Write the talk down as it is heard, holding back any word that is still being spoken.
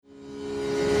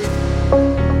Hello,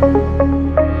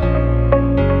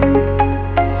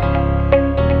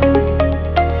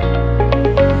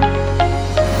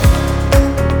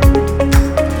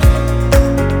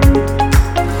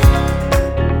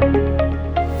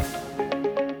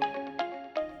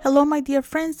 my dear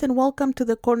friends, and welcome to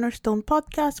the Cornerstone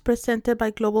Podcast presented by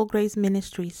Global Grace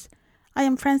Ministries. I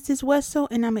am Francis Wesso,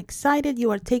 and I'm excited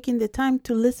you are taking the time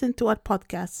to listen to our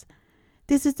podcast.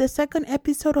 This is the second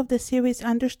episode of the series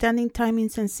Understanding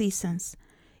Timings and Seasons.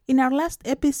 In our last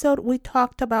episode, we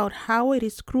talked about how it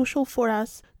is crucial for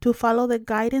us to follow the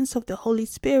guidance of the Holy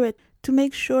Spirit to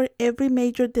make sure every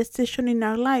major decision in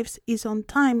our lives is on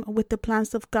time with the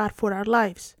plans of God for our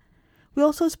lives. We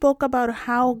also spoke about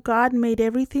how God made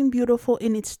everything beautiful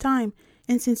in its time,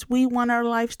 and since we want our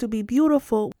lives to be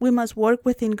beautiful, we must work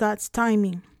within God's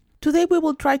timing. Today we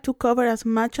will try to cover as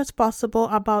much as possible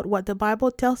about what the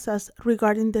Bible tells us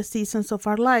regarding the seasons of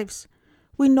our lives.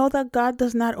 We know that God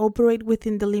does not operate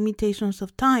within the limitations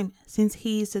of time, since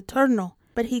He is eternal,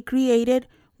 but He created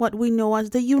what we know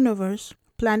as the universe,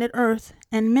 planet Earth,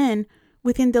 and men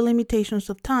within the limitations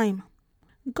of time.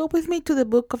 Go with me to the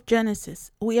book of Genesis.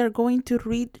 We are going to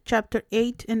read chapter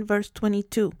 8 and verse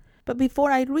 22. But before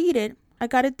I read it, I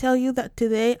gotta tell you that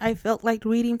today I felt like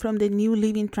reading from the New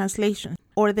Living Translation,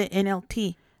 or the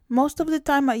NLT. Most of the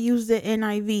time I use the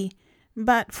NIV,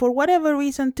 but for whatever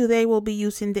reason today we'll be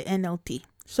using the NLT.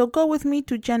 So go with me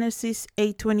to Genesis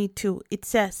 8:22. It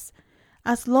says,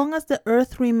 "As long as the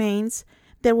earth remains,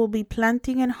 there will be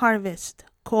planting and harvest,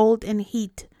 cold and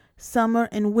heat, summer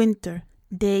and winter,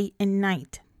 day and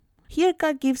night." Here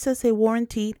God gives us a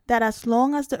warranty that as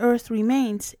long as the earth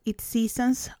remains, its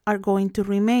seasons are going to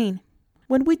remain.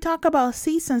 When we talk about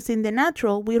seasons in the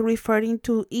natural, we're referring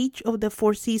to each of the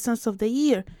 4 seasons of the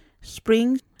year: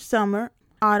 spring, summer,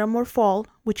 autumn or fall,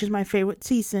 which is my favorite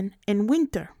season, and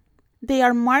winter. They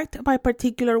are marked by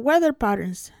particular weather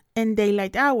patterns and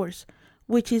daylight hours,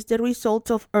 which is the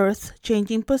result of Earth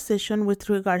changing position with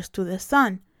regards to the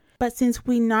sun. But since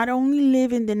we not only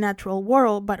live in the natural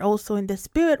world, but also in the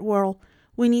spirit world,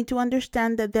 we need to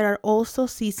understand that there are also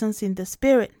seasons in the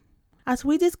spirit. As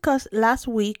we discussed last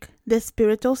week, the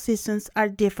spiritual seasons are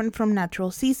different from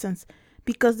natural seasons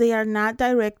because they are not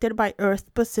directed by Earth's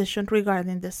position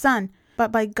regarding the sun,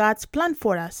 but by God's plan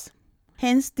for us.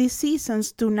 Hence, these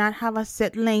seasons do not have a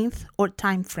set length or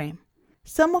time frame.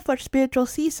 Some of our spiritual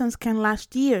seasons can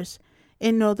last years,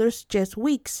 and others just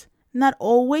weeks. Not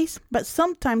always, but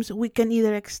sometimes we can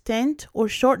either extend or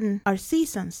shorten our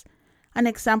seasons. An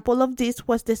example of this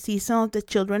was the season of the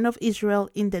children of Israel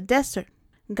in the desert.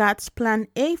 God's plan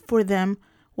A for them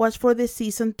was for the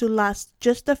season to last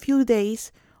just a few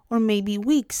days or maybe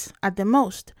weeks at the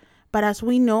most, but as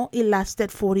we know, it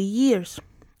lasted 40 years.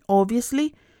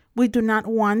 Obviously, we do not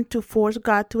want to force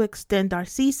God to extend our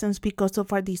seasons because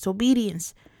of our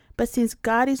disobedience, but since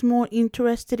God is more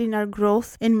interested in our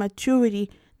growth and maturity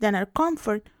than our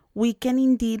comfort, we can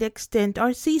indeed extend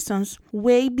our seasons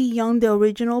way beyond the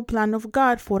original plan of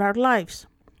God for our lives.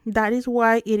 That is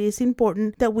why it is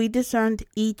important that we discern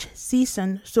each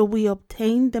season so we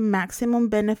obtain the maximum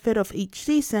benefit of each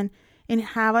season and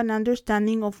have an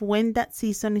understanding of when that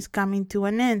season is coming to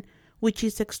an end, which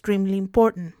is extremely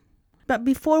important. But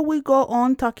before we go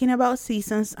on talking about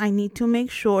seasons, I need to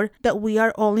make sure that we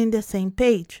are all in the same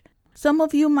page. Some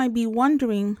of you might be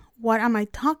wondering, what am I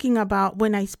talking about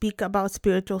when I speak about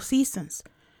spiritual seasons?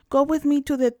 Go with me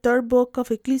to the 3rd book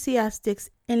of Ecclesiastes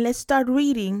and let's start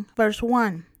reading verse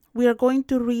 1. We are going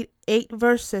to read 8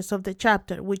 verses of the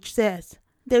chapter, which says,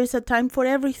 "There is a time for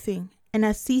everything and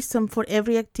a season for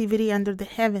every activity under the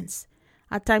heavens,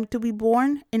 a time to be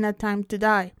born and a time to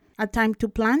die, a time to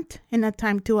plant and a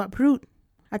time to uproot,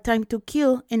 a time to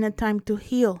kill and a time to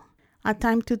heal, a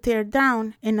time to tear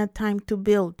down and a time to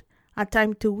build, a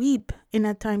time to weep and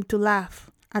a time to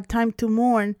laugh, a time to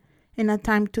mourn and a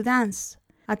time to dance,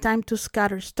 a time to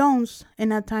scatter stones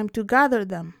and a time to gather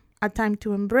them, a time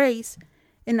to embrace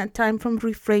and a time from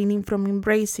refraining from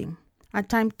embracing, a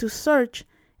time to search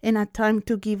and a time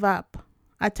to give up,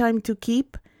 a time to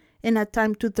keep and a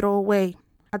time to throw away,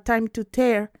 a time to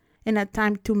tear and a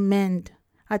time to mend,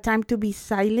 a time to be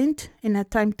silent and a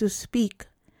time to speak,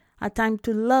 a time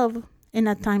to love and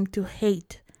a time to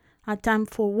hate, a time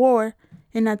for war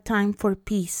and a time for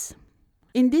peace."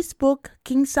 In this book,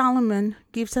 King Solomon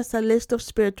gives us a list of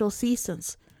spiritual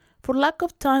seasons. For lack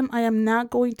of time, I am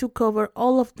not going to cover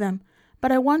all of them,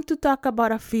 but I want to talk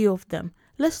about a few of them.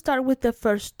 Let's start with the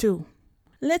first 2.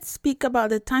 Let's speak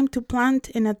about the time to plant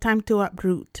and a time to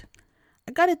uproot.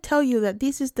 I gotta tell you that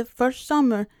this is the first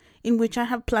summer in which I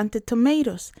have planted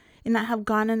tomatoes, and I have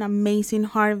gotten an amazing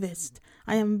harvest.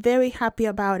 I am very happy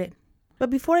about it. But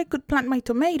before I could plant my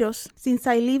tomatoes, since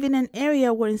I live in an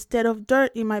area where instead of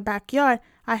dirt in my backyard,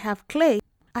 I have clay,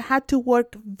 I had to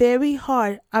work very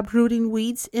hard uprooting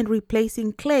weeds and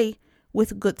replacing clay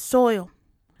with good soil.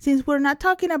 Since we're not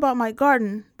talking about my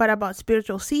garden, but about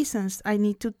spiritual seasons, I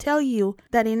need to tell you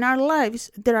that in our lives,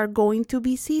 there are going to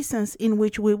be seasons in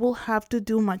which we will have to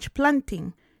do much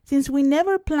planting. Since we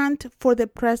never plant for the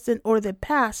present or the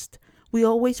past, we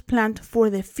always plant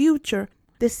for the future.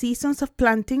 The seasons of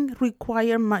planting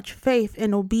require much faith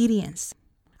and obedience.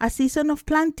 A season of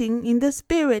planting in the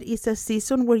Spirit is a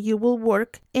season where you will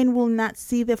work and will not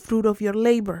see the fruit of your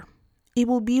labor. It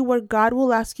will be where God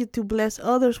will ask you to bless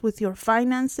others with your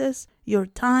finances, your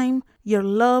time, your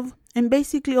love, and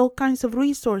basically all kinds of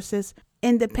resources.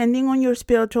 And depending on your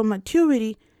spiritual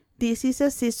maturity, this is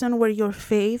a season where your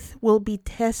faith will be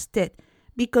tested,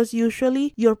 because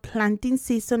usually your planting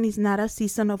season is not a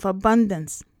season of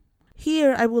abundance.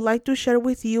 Here, I would like to share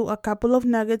with you a couple of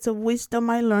nuggets of wisdom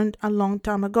I learned a long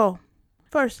time ago.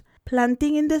 First,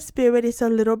 planting in the Spirit is a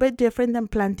little bit different than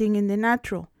planting in the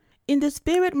natural. In the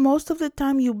Spirit, most of the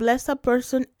time you bless a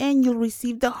person and you'll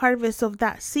receive the harvest of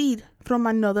that seed from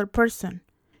another person.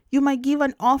 You might give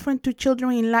an offering to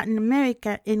children in Latin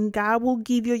America and God will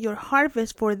give you your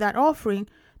harvest for that offering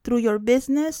through your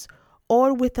business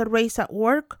or with a raise at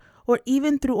work or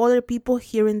even through other people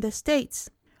here in the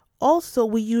States. Also,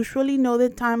 we usually know the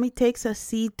time it takes a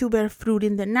seed to bear fruit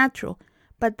in the natural,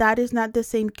 but that is not the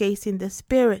same case in the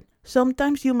Spirit.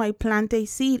 Sometimes you might plant a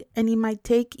seed and it might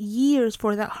take years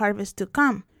for that harvest to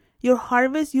come. Your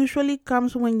harvest usually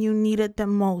comes when you need it the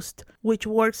most, which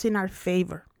works in our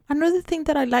favor. Another thing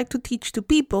that I like to teach to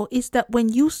people is that when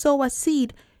you sow a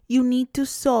seed, you need to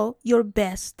sow your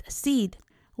best seed.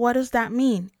 What does that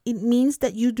mean? It means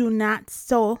that you do not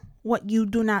sow what you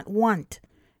do not want.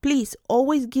 Please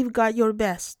always give God your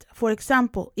best. For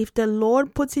example, if the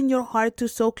Lord puts in your heart to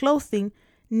sow clothing,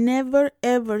 never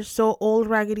ever sow all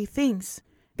raggedy things.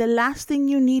 The last thing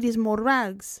you need is more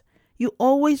rags. You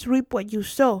always reap what you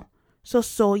sow, so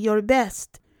sow your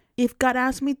best. If God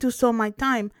asks me to sow my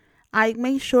time, I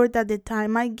make sure that the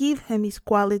time I give Him is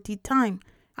quality time.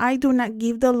 I do not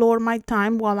give the Lord my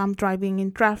time while I'm driving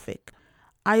in traffic.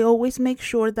 I always make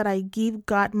sure that I give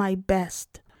God my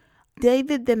best.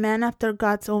 David, the man after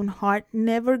God's own heart,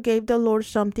 never gave the Lord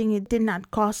something it did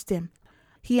not cost him.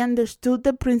 He understood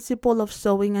the principle of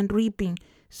sowing and reaping,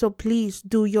 so please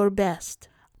do your best.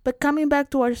 But coming back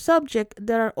to our subject,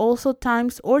 there are also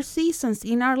times or seasons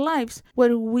in our lives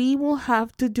where we will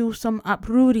have to do some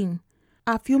uprooting.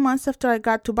 A few months after I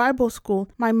got to Bible school,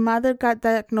 my mother got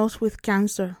diagnosed with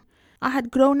cancer. I had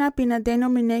grown up in a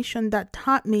denomination that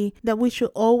taught me that we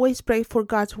should always pray for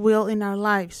God's will in our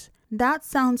lives. That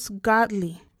sounds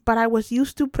godly, but I was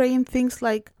used to praying things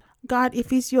like, God,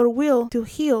 if it's your will to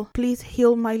heal, please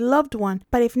heal my loved one.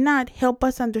 But if not, help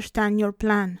us understand your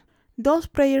plan. Those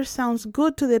prayers sounds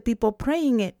good to the people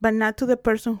praying it, but not to the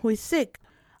person who is sick.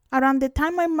 Around the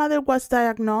time my mother was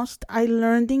diagnosed, I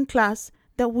learned in class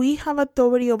that we have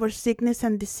authority over sickness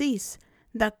and disease,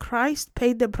 that Christ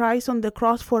paid the price on the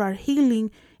cross for our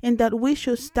healing, and that we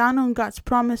should stand on God's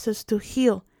promises to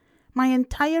heal. My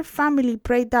entire family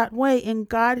prayed that way, and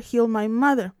God healed my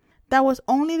mother. That was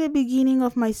only the beginning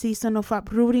of my season of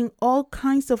uprooting all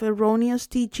kinds of erroneous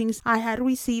teachings I had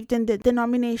received in the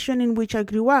denomination in which I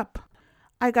grew up.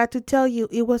 I got to tell you,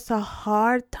 it was a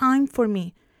hard time for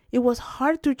me. It was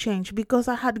hard to change because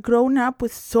I had grown up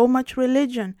with so much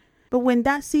religion. But when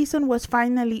that season was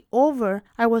finally over,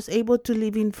 I was able to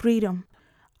live in freedom.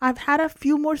 I've had a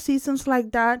few more seasons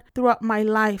like that throughout my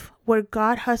life where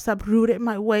God has uprooted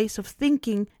my ways of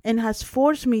thinking and has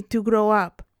forced me to grow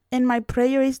up. And my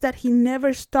prayer is that He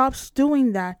never stops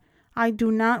doing that. I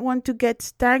do not want to get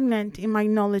stagnant in my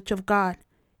knowledge of God.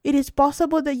 It is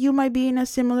possible that you might be in a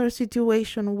similar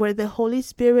situation where the Holy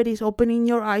Spirit is opening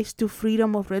your eyes to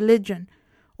freedom of religion.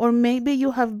 Or maybe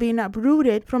you have been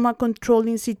uprooted from a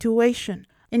controlling situation.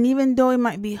 And even though it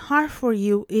might be hard for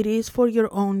you, it is for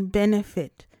your own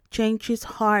benefit. Change is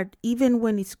hard, even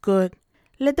when it's good.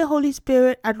 Let the Holy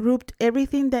Spirit uproot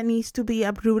everything that needs to be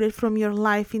uprooted from your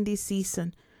life in this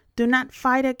season. Do not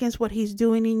fight against what He's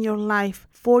doing in your life,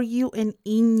 for you and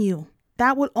in you.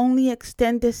 That will only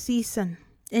extend the season,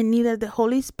 and neither the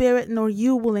Holy Spirit nor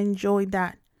you will enjoy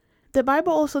that. The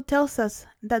Bible also tells us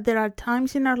that there are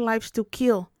times in our lives to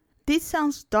kill. This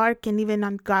sounds dark and even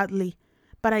ungodly,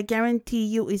 but I guarantee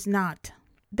you it's not.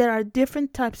 There are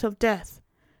different types of death.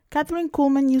 Catherine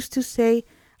Kuhlman used to say,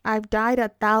 I've died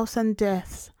 1,000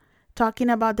 deaths, talking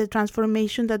about the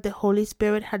transformation that the Holy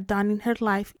Spirit had done in her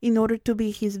life in order to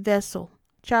be His vessel.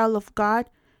 Child of God,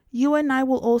 you and I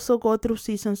will also go through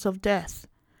seasons of death.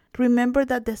 Remember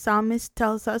that the psalmist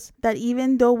tells us that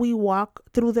even though we walk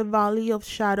through the valley of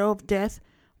shadow of death,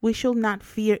 we shall not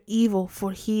fear evil,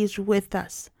 for he is with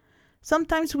us.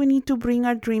 Sometimes we need to bring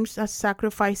our dreams as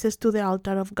sacrifices to the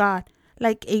altar of God,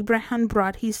 like Abraham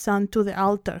brought his son to the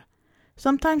altar.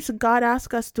 Sometimes God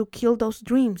asks us to kill those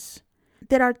dreams.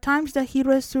 There are times that he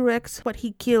resurrects what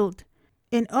he killed,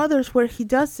 and others where he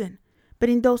doesn't. But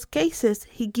in those cases,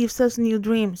 he gives us new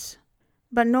dreams.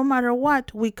 But no matter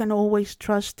what, we can always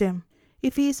trust him.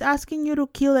 If he is asking you to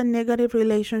kill a negative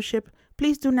relationship,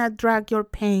 please do not drag your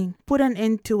pain. Put an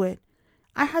end to it.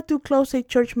 I had to close a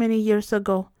church many years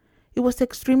ago. It was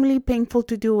extremely painful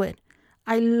to do it.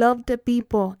 I loved the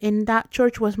people, and that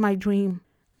church was my dream.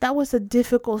 That was a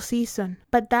difficult season,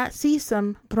 but that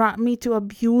season brought me to a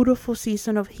beautiful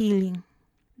season of healing.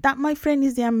 That, my friend,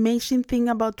 is the amazing thing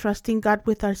about trusting God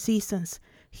with our seasons.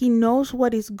 He knows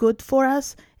what is good for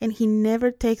us, and he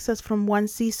never takes us from one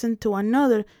season to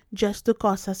another just to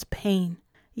cause us pain.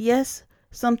 Yes,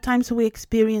 sometimes we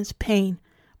experience pain,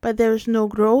 but there is no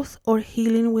growth or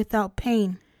healing without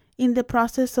pain. In the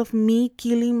process of me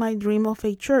killing my dream of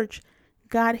a church,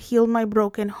 God healed my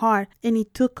broken heart, and he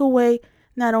took away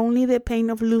not only the pain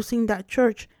of losing that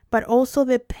church, but also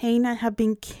the pain I have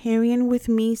been carrying with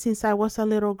me since I was a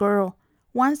little girl.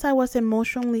 Once I was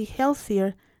emotionally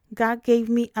healthier, God gave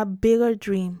me a bigger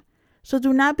dream. So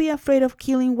do not be afraid of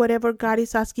killing whatever God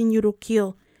is asking you to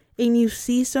kill. A new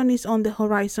season is on the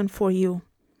horizon for you.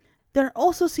 There are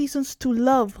also seasons to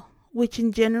love, which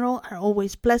in general are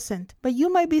always pleasant, but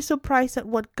you might be surprised at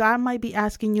what God might be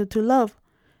asking you to love.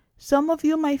 Some of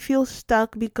you might feel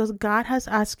stuck because God has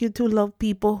asked you to love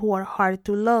people who are hard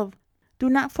to love. Do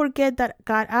not forget that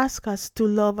God asks us to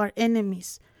love our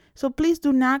enemies. So please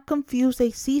do not confuse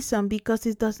a season because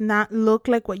it does not look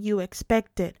like what you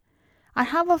expected. I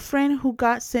have a friend who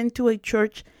got sent to a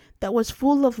church that was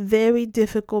full of very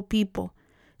difficult people.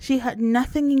 She had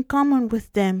nothing in common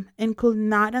with them and could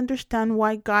not understand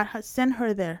why God had sent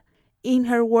her there. In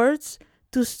her words,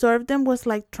 to serve them was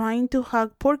like trying to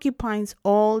hug porcupines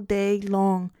all day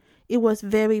long. It was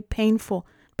very painful,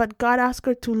 but God asked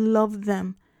her to love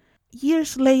them.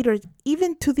 Years later,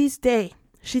 even to this day,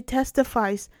 she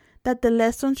testifies that the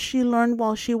lessons she learned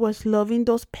while she was loving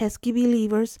those pesky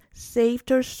believers saved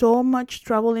her so much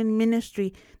trouble in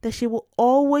ministry that she will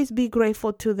always be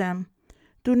grateful to them.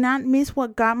 Do not miss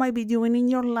what God might be doing in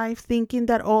your life thinking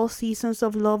that all seasons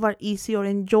of love are easy or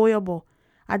enjoyable.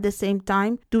 At the same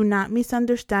time, do not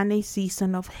misunderstand a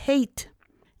season of hate.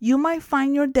 You might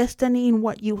find your destiny in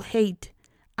what you hate.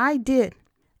 I did.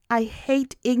 I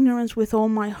hate ignorance with all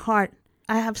my heart.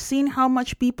 I have seen how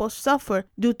much people suffer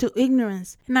due to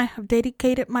ignorance, and I have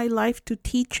dedicated my life to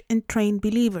teach and train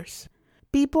believers.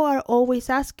 People are always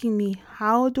asking me,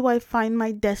 how do I find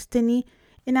my destiny?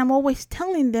 And I'm always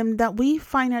telling them that we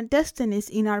find our destinies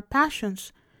in our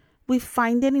passions. We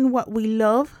find it in what we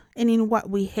love and in what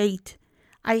we hate.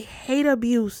 I hate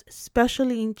abuse,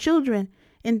 especially in children,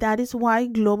 and that is why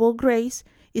Global Grace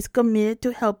is committed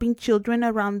to helping children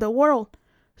around the world.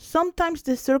 Sometimes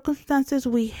the circumstances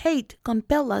we hate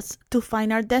compel us to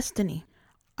find our destiny.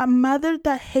 A mother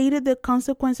that hated the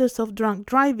consequences of drunk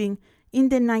driving in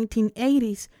the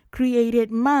 1980s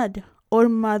created MUD, or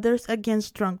Mothers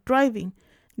Against Drunk Driving.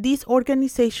 This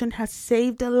organization has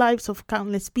saved the lives of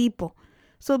countless people.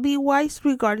 So be wise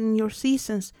regarding your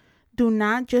seasons. Do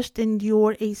not just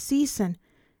endure a season.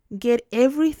 Get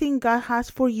everything God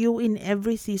has for you in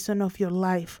every season of your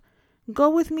life. Go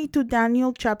with me to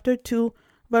Daniel chapter 2,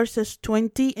 verses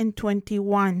 20 and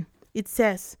 21. It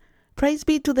says, "Praise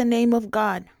be to the name of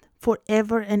God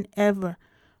forever and ever.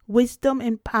 Wisdom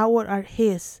and power are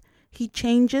his. He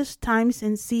changes times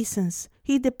and seasons.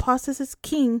 He deposits his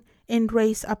king and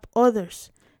raises up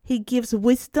others. He gives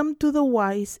wisdom to the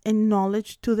wise and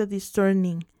knowledge to the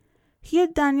discerning." Here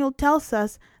Daniel tells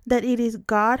us that it is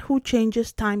God who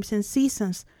changes times and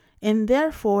seasons, and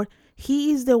therefore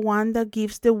he is the one that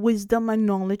gives the wisdom and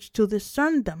knowledge to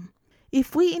discern them.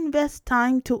 If we invest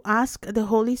time to ask the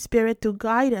Holy Spirit to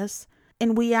guide us,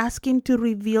 and we ask him to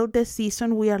reveal the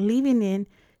season we are living in,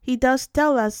 he does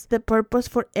tell us the purpose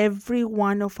for every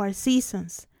one of our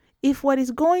seasons. If what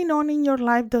is going on in your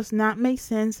life does not make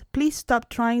sense, please stop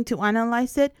trying to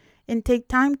analyze it and take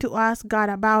time to ask God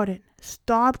about it.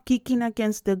 Stop kicking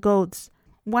against the goats.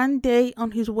 One day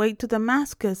on his way to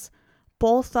Damascus,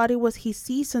 Paul thought it was his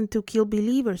season to kill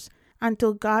believers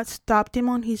until God stopped him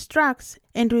on his tracks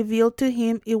and revealed to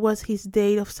him it was his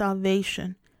day of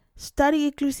salvation. Study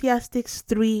Ecclesiastes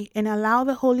 3 and allow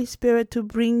the Holy Spirit to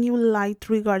bring you light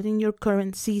regarding your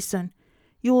current season.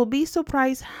 You will be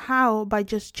surprised how, by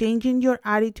just changing your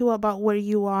attitude about where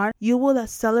you are, you will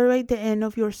accelerate the end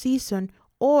of your season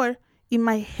or it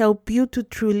might help you to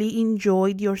truly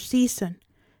enjoy your season.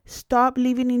 Stop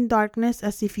living in darkness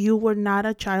as if you were not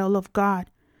a child of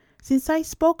God. Since I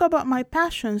spoke about my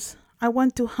passions, I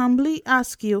want to humbly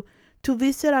ask you to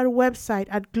visit our website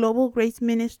at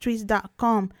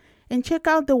globalgraceministries.com and check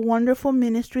out the wonderful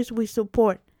ministries we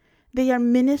support. They are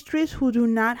ministries who do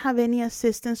not have any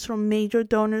assistance from major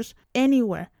donors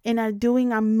anywhere and are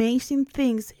doing amazing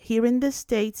things here in the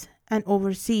States and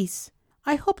overseas.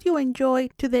 I hope you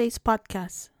enjoyed today's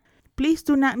podcast. Please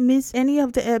do not miss any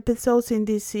of the episodes in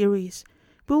this series.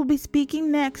 We'll be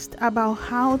speaking next about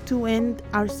how to end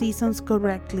our seasons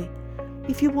correctly.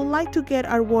 If you would like to get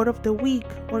our word of the week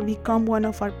or become one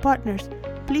of our partners,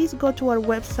 please go to our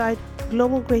website,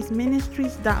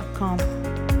 globalgraceministries.com.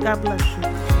 God bless you.